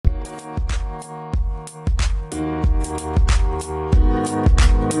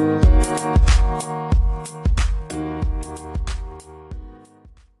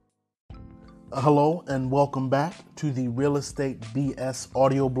Hello and welcome back to the Real Estate BS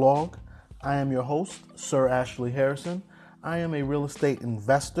audio blog. I am your host, Sir Ashley Harrison. I am a real estate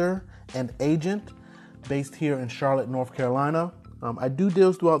investor and agent based here in Charlotte, North Carolina. I do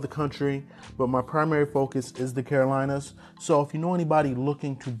deals throughout the country, but my primary focus is the Carolinas. So if you know anybody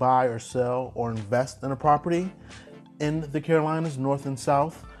looking to buy or sell or invest in a property in the Carolinas, North and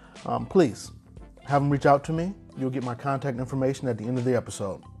South, please have them reach out to me. You'll get my contact information at the end of the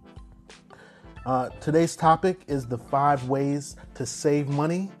episode. Today's topic is the 5 ways to save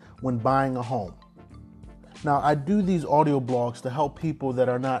money when buying a home. Now, I do these audio blogs to help people that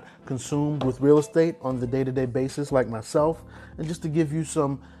are not consumed with real estate on the day-to-day basis like myself, and just to give you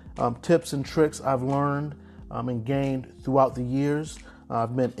some tips and tricks I've learned and gained throughout the years.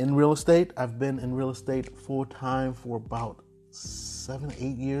 I've been in real estate. I've been in real estate full-time for about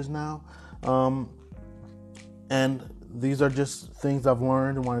 7-8 years now. And these are just things I've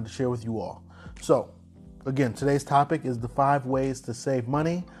learned and wanted to share with you all. So, again, today's topic is the 5 ways to save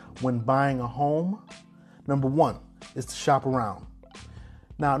money when buying a home. Number 1 is to shop around.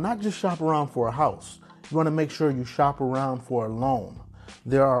 Now, not just shop around for a house. You want to make sure you shop around for a loan.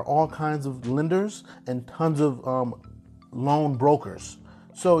 There are all kinds of lenders and tons of loan brokers.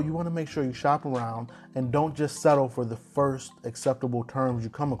 So you want to make sure you shop around and don't just settle for the first acceptable terms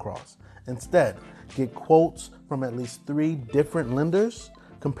you come across. Instead, get quotes from at least 3 different lenders.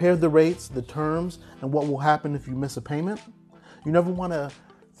 Compare the rates, the terms, and what will happen if you miss a payment. You never want to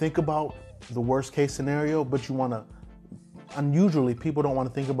think about the worst case scenario, but you want to, unusually people don't want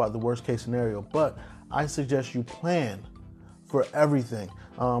to think about the worst case scenario, but I suggest you plan for everything.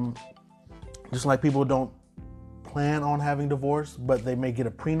 Just like people don't plan on having divorce, but they may get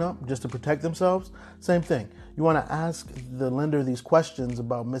a prenup just to protect themselves. Same thing. You want to ask the lender these questions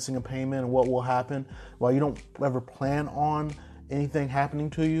about missing a payment and what will happen. While you don't ever plan on anything happening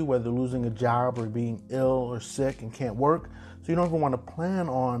to you, whether losing a job or being ill or sick and can't work. So you don't even want to plan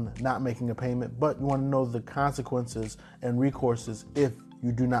on not making a payment, but you want to know the consequences and recourses if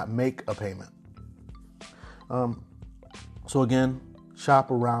you do not make a payment. So again,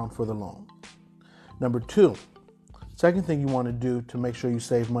 shop around for the loan. Number 2, second thing you want to do to make sure you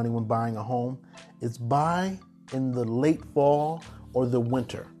save money when buying a home is buy in the late fall or the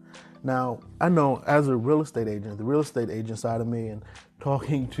winter. Now, I know as a real estate agent, the real estate agent side of me and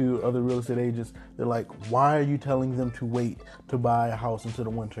talking to other real estate agents, they're like, why are you telling them to wait to buy a house into the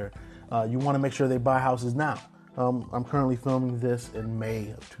winter? You want to make sure they buy houses now. I'm currently filming this in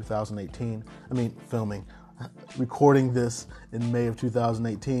May of 2018. Recording this in May of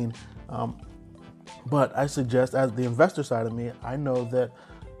 2018. But I suggest, as the investor side of me, I know that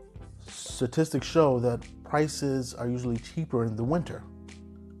statistics show that prices are usually cheaper in the winter.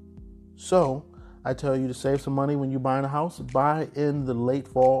 So I tell you to save some money when you're buying a house, buy in the late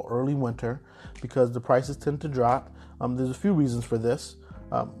fall, early winter, because the prices tend to drop. There's a few reasons for this.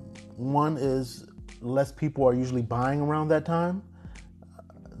 One is less people are usually buying around that time.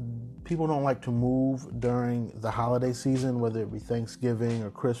 People don't like to move during the holiday season, whether it be Thanksgiving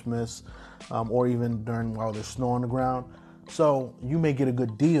or Christmas, or even while there's snow on the ground. So you may get a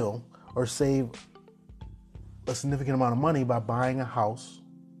good deal or save a significant amount of money by buying a house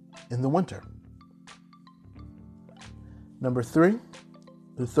in the winter. Number 3,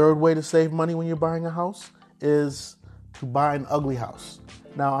 the third way to save money when you're buying a house is to buy an ugly house.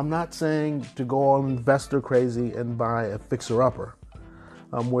 Now, I'm not saying to go all investor crazy and buy a fixer-upper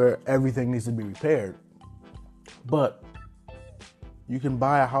where everything needs to be repaired, but you can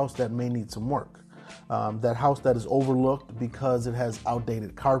buy a house that may need some work. That house that is overlooked because it has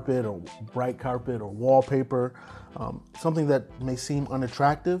outdated carpet or bright carpet or wallpaper, something that may seem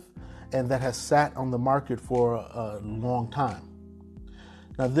unattractive and that has sat on the market for a long time.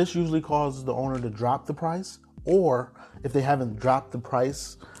 Now, this usually causes the owner to drop the price, or if they haven't dropped the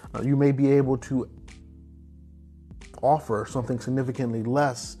price, you may be able to offer something significantly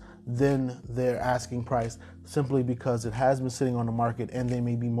less than their asking price simply because it has been sitting on the market and they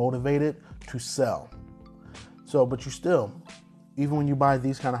may be motivated to sell. So, but you still, even when you buy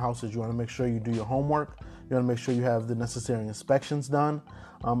these kind of houses, you want to make sure you do your homework. You want to make sure you have the necessary inspections done.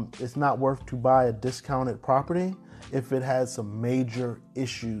 It's not worth to buy a discounted property if it has some major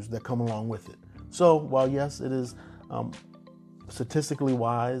issues that come along with it. So while yes, it is statistically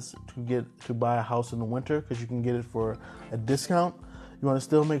wise to buy a house in the winter because you can get it for a discount, you want to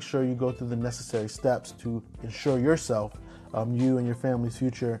still make sure you go through the necessary steps to ensure yourself, you and your family's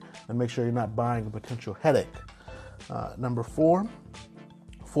future, and make sure you're not buying a potential headache. Number 4,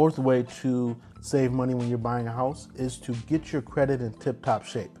 fourth way to save money when you're buying a house is to get your credit in tip-top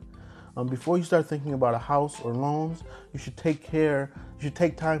shape. Before you start thinking about a house or loans, you should You should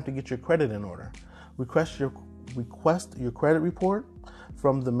take time to get your credit in order. Request your credit report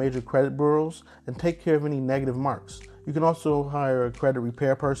from the major credit bureaus and take care of any negative marks. You can also hire a credit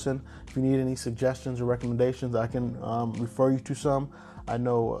repair person. If you need any suggestions or recommendations, I can refer you to some. I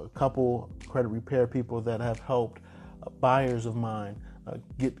know a couple credit repair people that have helped buyers of mine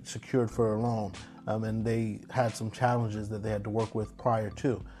get secured for a loan, and they had some challenges that they had to work with prior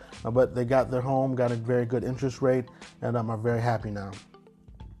to. But they got their home, got a very good interest rate, and are very happy now.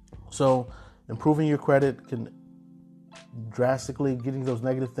 So improving your credit can drastically, getting those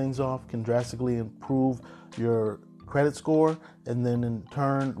negative things off can drastically improve your credit score, and then in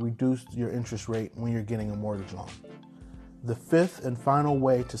turn reduce your interest rate when you're getting a mortgage loan. The fifth and final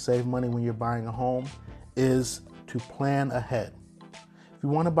way to save money when you're buying a home is to plan ahead. If you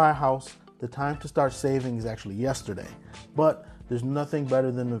want to buy a house, the time to start saving is actually yesterday, but there's nothing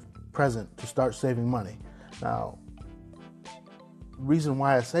better than the present to start saving money. Now, the reason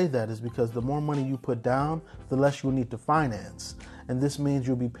why I say that is because the more money you put down, the less you'll need to finance, and this means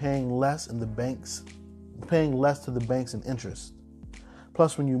you'll be paying less to the banks in interest.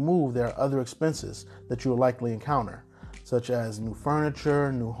 Plus, when you move, there are other expenses that you'll likely encounter, such as new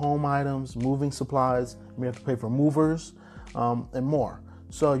furniture, new home items, moving supplies. You may have to pay for movers, and more.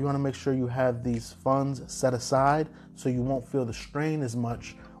 So you want to make sure you have these funds set aside so you won't feel the strain as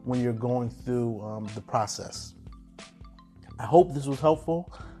much when you're going through the process. I hope this was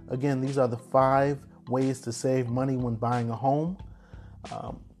helpful. Again, these are the 5 ways to save money when buying a home.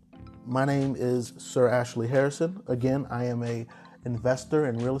 My name is Sir Ashley Harrison. Again, I am an investor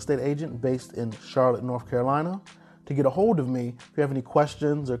and real estate agent based in Charlotte, North Carolina. To get a hold of me, if you have any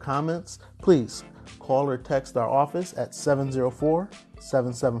questions or comments, please call or text our office at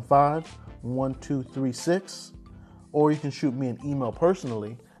 704-775-1236, or you can shoot me an email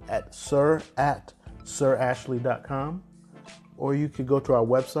personally at sir@sirashley.com, or you could go to our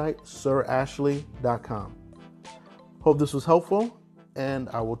website, sirashley.com. Hope this was helpful, and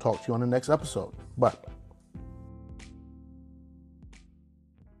I will talk to you on the next episode. Bye.